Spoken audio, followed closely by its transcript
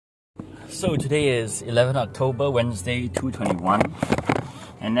So today is 11 October, Wednesday, 2:21,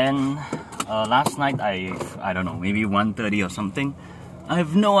 and then last night I don't know, maybe 1:30 or something. I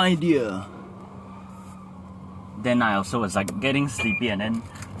have no idea. Then I also was like getting sleepy and then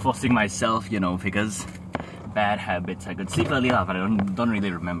forcing myself, because bad habits. I could sleep early enough, but I don't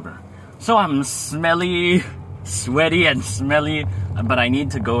really remember. So I'm smelly, sweaty and smelly, but I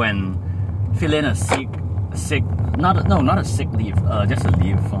need to go and fill in a not a sick leave, just a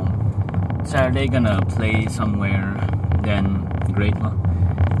leave form. Saturday gonna play somewhere, then great lah.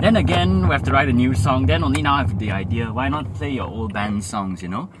 Then again, we have to write a new song. Then only now I have the idea, why not play your old band songs,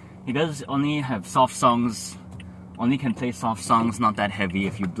 Because only have soft songs, only can play soft songs, not that heavy.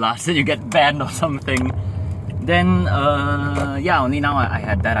 If you blast it, you get banned or something. Then, only now I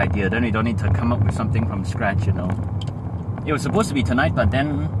had that idea. Then we don't need to come up with something from scratch, It was supposed to be tonight, but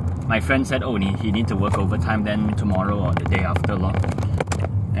then my friend said, oh, he need to work overtime then tomorrow or the day after lor.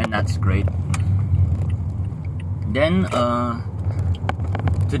 And that's great. Then,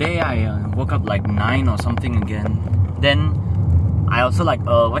 today I woke up like 9 or something again. Then I also like,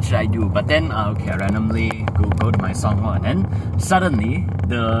 what should I do? But then, I randomly go to my song and then suddenly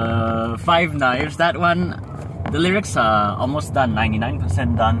the Five Knives, that one, the lyrics are almost done,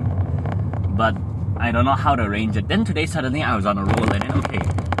 99% done, but I don't know how to arrange it. Then today suddenly I was on a roll and then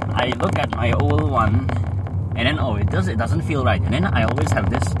I look at my old one and then it doesn't feel right. And then I always have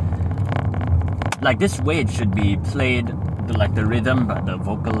this, like this way it should be played, like the rhythm, but the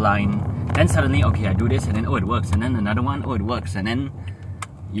vocal line. Then suddenly, I do this and then it works. And then another one, it works. And then,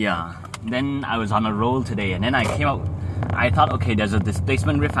 then I was on a roll today. And then I came out, I thought, there's a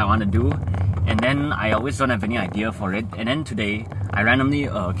displacement riff I want to do. And then I always don't have any idea for it. And then today, I randomly,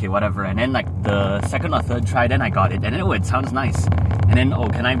 whatever. And then like the second or third try, then I got it. And then, it sounds nice. And then,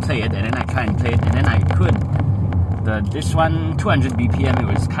 can I play it? And then I try and play it. And then I could. This one, 200 BPM, it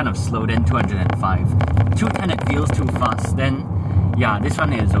was kind of slow. Then 205. 210, it feels too fast. Then, this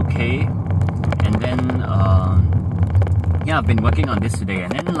one is okay. And then, I've been working on this today.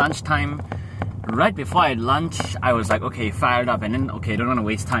 And then lunchtime, right before I had lunch, I was like, fired up. And then, don't want to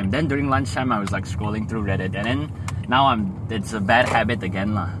waste time. Then during lunchtime, I was like scrolling through Reddit. And then, now it's a bad habit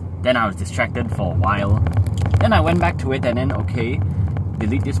again lah. Then I was distracted for a while. Then I went back to it and then,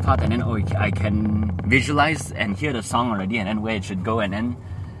 delete this part. And then, I can visualize and hear the song already and then where it should go. And then,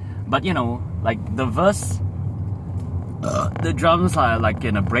 but like the verse, the drums are like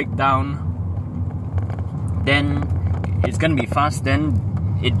in a breakdown. Then it's gonna be fast. Then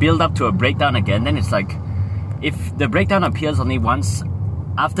it build up to a breakdown again. Then it's like, if the breakdown appears only once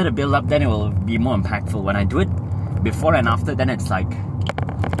after the build up, then it will be more impactful. When I do it before and after, then it's like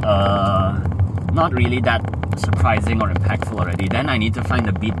not really that surprising or impactful already. Then I need to find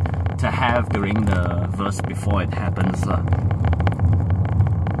a beat to have during the verse before it happens.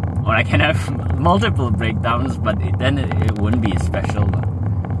 Or I can have multiple breakdowns, but then it wouldn't be special.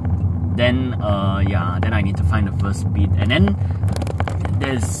 Then then I need to find the first beat. And then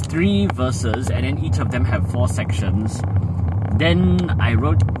there's 3 verses and then each of them have 4 sections. Then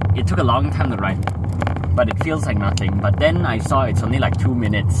it took a long time to write, but it feels like nothing. But then I saw it's only like 2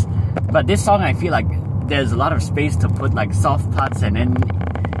 minutes. But this song, I feel like there's a lot of space to put like soft parts and then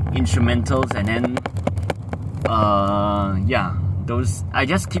instrumentals and then those. I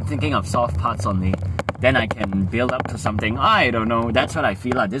just keep thinking of soft parts only. Then I can build up to something. I don't know. That's what I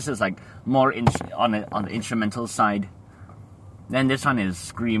feel like. This is like more on the instrumental side. Then this one is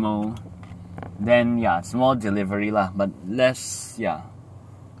screamo. Then it's more delivery lah, but less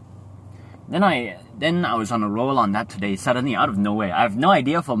Then I was on a roll on that today. Suddenly out of nowhere, I have no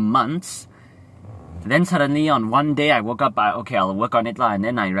idea for months. Then suddenly on one day I woke up. I'll work on it lah. And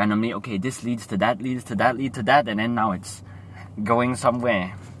then I randomly this leads to that, leads to that, leads to that, and then now it's going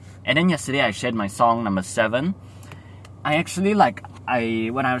somewhere. And then yesterday I shared my song number 7. I actually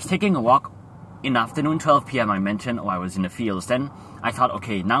when I was taking a walk in the afternoon, 12 p.m. I mentioned I was in the fields. Then I thought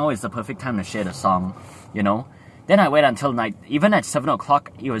now is the perfect time to share the song, Then I wait until night. Even at 7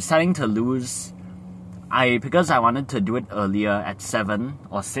 o'clock, it was starting to lose. Because I wanted to do it earlier at 7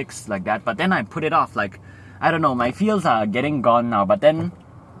 or 6 like that. But then I put it off. I don't know, my feels are getting gone now. But then,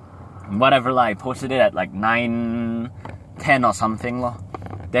 whatever, I posted it at 9:10 or something.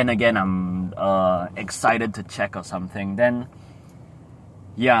 Then again, I'm excited to check or something. Then,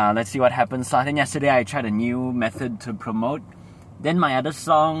 let's see what happens. So I think yesterday I tried a new method to promote. Then my other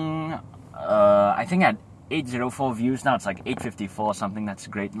song, I think at 804 views now, it's like 854 or something. That's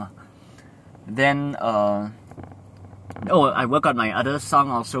great. Then, I work on my other song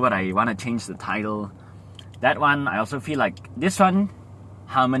also, but I want to change the title. That one, I also feel like this one,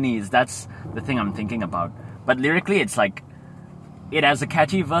 harmonies, that's the thing I'm thinking about. But lyrically, it's like, it has a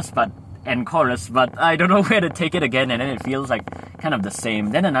catchy verse, but and chorus, but I don't know where to take it again, and then it feels like kind of the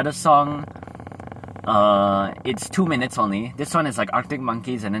same. Then another song, it's 2 minutes only. This one is like Arctic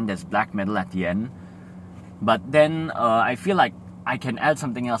Monkeys, and then there's black metal at the end. But then I feel like I can add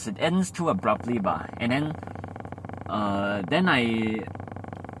something else. It ends too abruptly, and then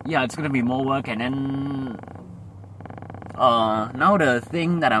it's gonna be more work. And then now the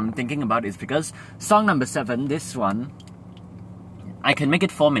thing that I'm thinking about is because song number 7, this one, I can make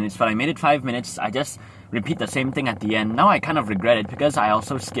it 4 minutes, but I made it 5 minutes. I just repeat the same thing at the end. Now I kind of regret it because I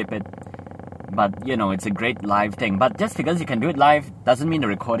also skip it. But you know, it's a great live thing. But just because you can do it live doesn't mean the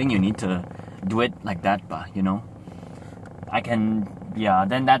recording you need to do it like that. But you know,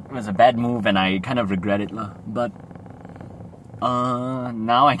 then that was a bad move and I kind of regret it lah. But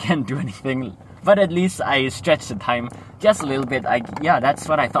now I can't do anything. But at least I stretched the time just a little bit. That's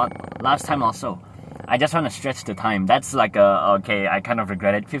what I thought last time also. I just want to stretch the time. That's like I kind of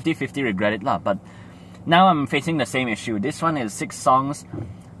regret it. 50-50 regret it lah. But now I'm facing the same issue. This one is 6 songs.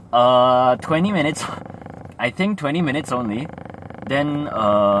 20 minutes. I think 20 minutes only. Then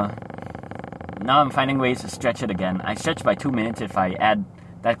now I'm finding ways to stretch it again. I stretch by 2 minutes if I add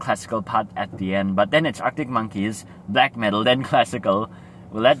that classical part at the end. But then it's Arctic Monkeys, black metal, then classical.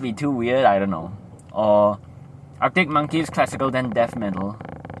 Will that be too weird? I don't know. Or Arctic Monkeys, classical, then death metal.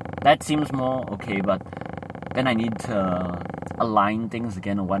 That seems more okay, but then I need to align things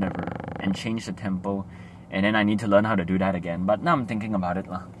again or whatever and change the tempo, and then I need to learn how to do that again. But now I'm thinking about it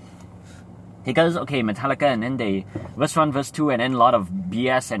lah. Because Metallica, and then they verse 1, verse 2, and then a lot of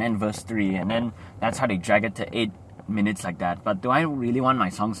BS, and then verse 3, and then that's how they drag it to 8 minutes like that. But do I really want my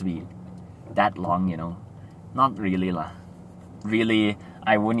songs to be that long, you know? Not really lah. Really,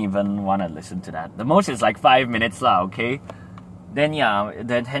 I wouldn't even want to listen to that. The most is like 5 minutes lah, okay? Then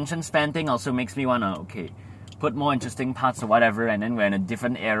the attention span thing also makes me want to, put more interesting parts or whatever, and then we're in a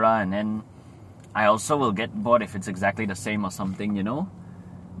different era, and then I also will get bored if it's exactly the same or something, you know?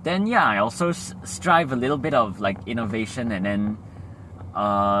 Then I also strive a little bit of like innovation, and then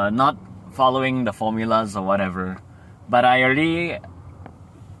not following the formulas or whatever. But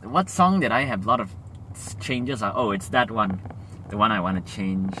what song did I have a lot of changes? It's that one. The one I want to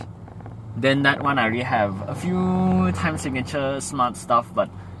change. Then that one I already have a few time signature smart stuff,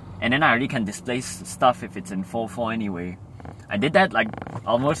 and then I already can display stuff if it's in 4/4 anyway. I did that like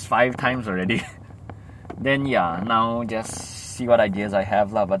almost 5 times already. Then now just see what ideas I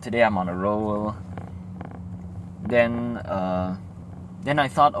have lah. But today I'm on a roll. Then I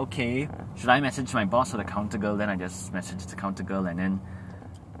thought, should I message my boss or the counter girl? Then I just messaged the counter girl, and then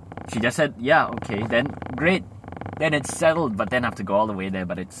she just said, then great. Then it's settled, but then I have to go all the way there,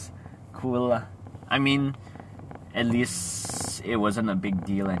 but it's cool. I mean, at least it wasn't a big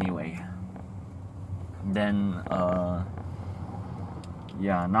deal anyway. Then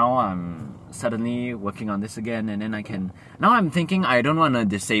now I'm suddenly working on this again, and then now I'm thinking I don't want to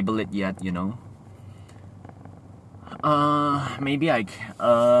disable it yet, you know. Maybe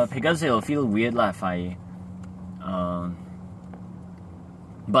because it'll feel weird lah if I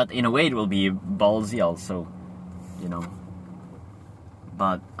but in a way it will be ballsy also, you know.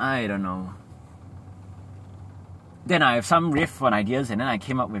 But I don't know. Then I have some riff on ideas, and then I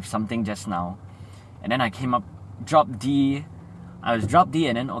came up with something just now. And then I came up, drop D. I was drop D,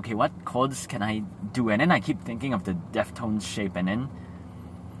 and then, what chords can I do? And then I keep thinking of the Deftones shape, and then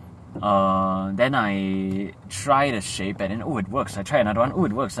I try the shape, and then, it works. I try another one,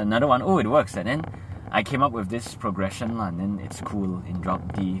 it works. Another one, it works. And then I came up with this progression, and then it's cool in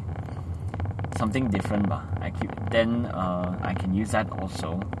drop D. Something different, but I can use that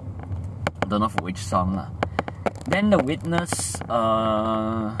also. Don't know for which song lah. Then The Witness,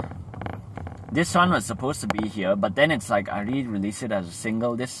 this one was supposed to be here, but then it's like I re-released it as a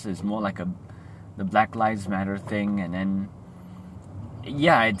single. This is more like the Black Lives Matter thing, and then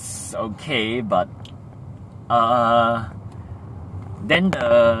it's okay, but then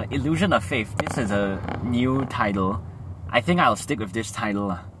The Illusion of Faith, this is a new title. I think I'll stick with this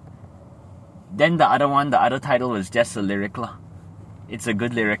title. Then the other title was just a lyric lah. It's a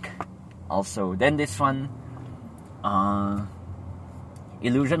good lyric also. Then this one,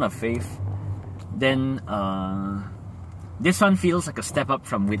 Illusion of Faith. Then this one feels like a step up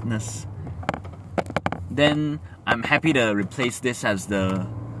from Witness. Then I'm happy to replace this as to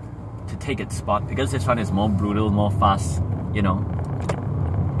take its spot, because this one is more brutal, more fast, you know.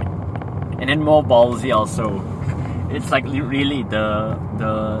 And then more ballsy also. It's like really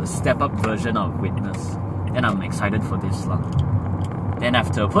the step-up version of Witness. And I'm excited for this lah. Then I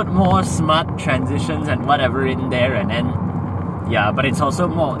have to put more smart transitions and whatever in there, and then but it's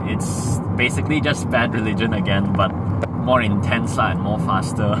also it's basically just Bad Religion again, but more intense and more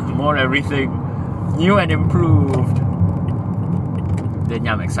faster, more everything, new and improved. Then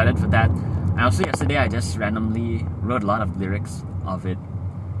yeah, I'm excited for that. And also yesterday I just randomly wrote a lot of lyrics of it.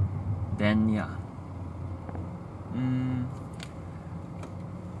 Then yeah.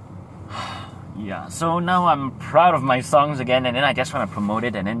 Yeah, so now I'm proud of my songs again, and then I just want to promote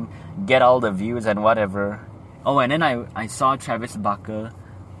it and then get all the views and whatever. Oh, and then I saw Travis Barker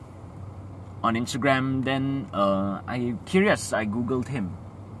on Instagram. Then I googled him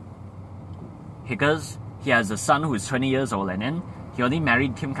because he has a son who is 20 years old, and then he only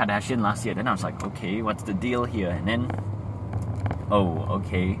married Kim Kardashian last year. Then I was like, okay, what's the deal here? And then, oh,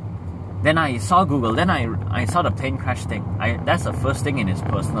 okay. Then I saw Google. Then I saw the plane crash thing. That's the first thing in his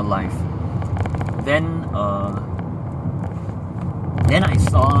personal life. Then I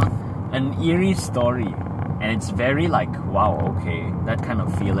saw an eerie story, and it's very like, wow, okay, that kind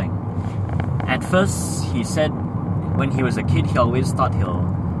of feeling. At first, he said when he was a kid, he always thought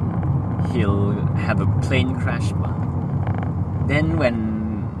he'll have a plane crash. Then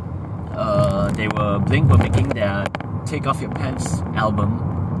when Blink were making their Take Off Your Pants album,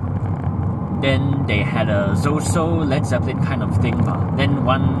 then they had a Zoso Led Zeppelin kind of thing. Then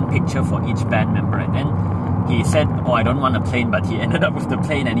one picture for each band member, and then he said, oh, I don't want a plane, but he ended up with the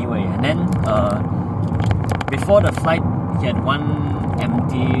plane anyway. And then before the flight, he had one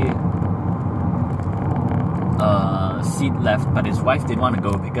empty seat left, but his wife didn't want to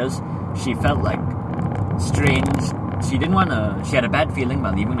go because she felt like strange. She had a bad feeling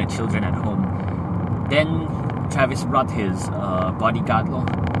about leaving the children at home. Then Travis brought his bodyguard,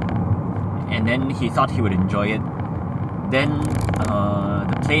 and then he thought he would enjoy it. Then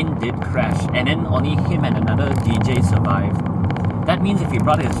the plane did crash, and then only him and another DJ survived. That means if he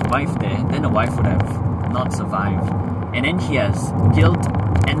brought his wife there, then the wife would have not survived. And then he has guilt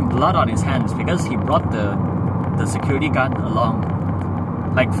and blood on his hands because he brought the security guard along,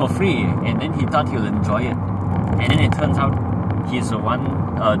 like for free, and then he thought he'll enjoy it. And then it turns out he's the one,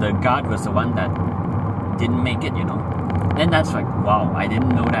 the guard was the one that didn't make it, Then that's like, wow, I didn't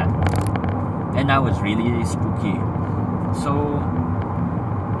know that. And that was really spooky. So,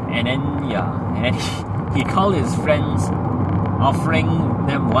 and then he called his friends, offering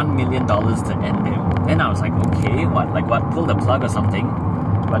them $1 million to end him. Then I was like, okay, what, pull the plug or something?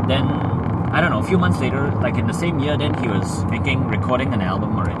 But then, I don't know, a few months later, like in the same year, then he was recording an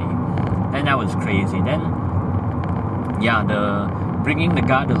album already. And that was crazy. Then, yeah, the bringing the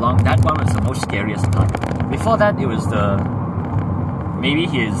guard along, that one was the most scariest part. Before that, it was maybe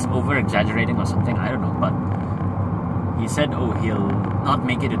he is over-exaggerating or something, I don't know, but he said, oh, he'll not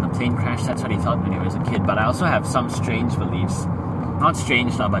make it in the plane crash. That's what he thought when he was a kid. But I also have some strange beliefs. Not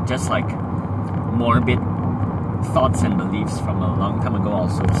strange, but just like morbid thoughts and beliefs from a long time ago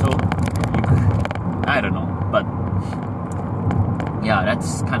also. So, I don't know, but yeah,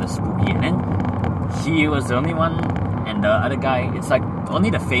 that's kind of spooky. And then he was the only one, and the other guy, it's like only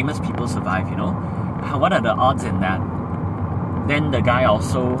the famous people survive, What are the odds in that? Then the guy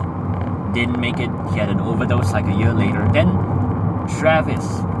also didn't make it. He had an overdose like a year later. Then Travis,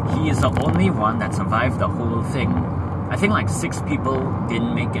 he is the only one that survived the whole thing. I think like 6 people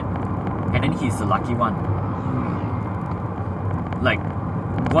didn't make it, and then he's the lucky one. Like,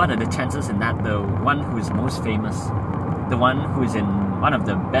 what are the chances in that? The one who is most famous, the one who's in one of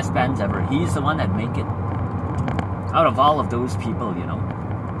the best bands ever, he's the one that make it. Out of all of those people,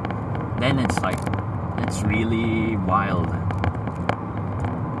 then it's like, it's really wild.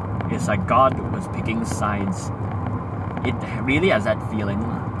 It's like God was picking sides. It really has that feeling,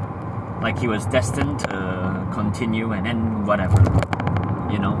 like he was destined to continue, and then whatever,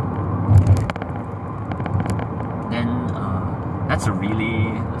 Then that's a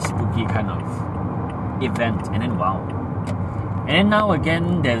really spooky kind of event, and then wow. And then now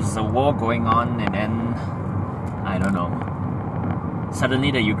again, there's a war going on, and then I don't know.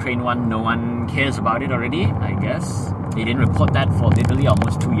 Suddenly the Ukraine one, no one cares about it already, I guess. They didn't report that for literally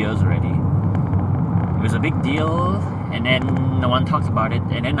almost 2 years already. It was a big deal, and then no one talked about it,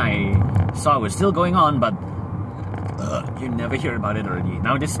 and then I saw it was still going on, but you never hear about it already.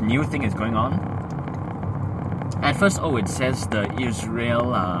 Now this new thing is going on. At first, it says the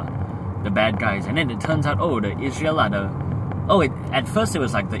Israel are the bad guys, and then it turns out, the Israel are the... at first it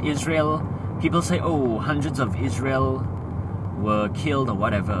was like the Israel... People say, hundreds of Israel were killed or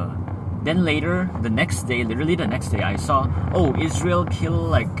whatever. Then later, literally the next day, I saw, Israel killed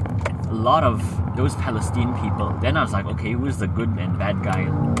like a lot of those Palestinian people. Then I was like, okay, who's the good and bad guy?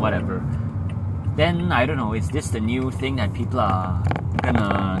 Whatever. Then, I don't know, is this the new thing that people are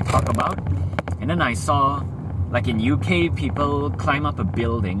gonna talk about? And then I saw, like in UK, people climb up a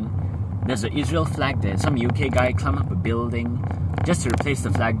building there's an Israel flag there. Some UK guy climbed up a building just to replace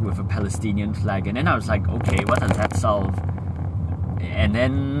the flag with a Palestinian flag. And then I was like, okay, what does that solve? And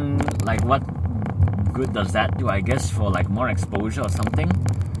then, like, what good does that do? I guess for like more exposure or something.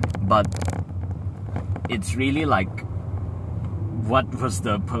 But it's really like, what was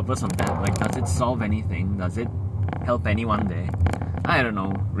the purpose of that? Like, does it solve anything? Does it help anyone there? I don't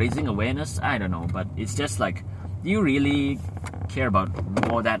know. Raising awareness? I don't know. But it's just like, do you really care about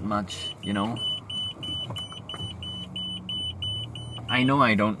war that much, you know? I know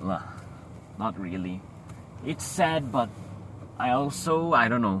I don't. Not really. It's sad, but I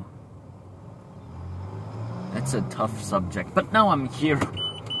don't know. That's a tough subject. But now I'm here.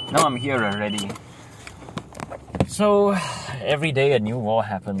 Now I'm here already. So, every day a new war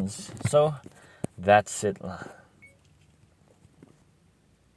happens. So, that's it.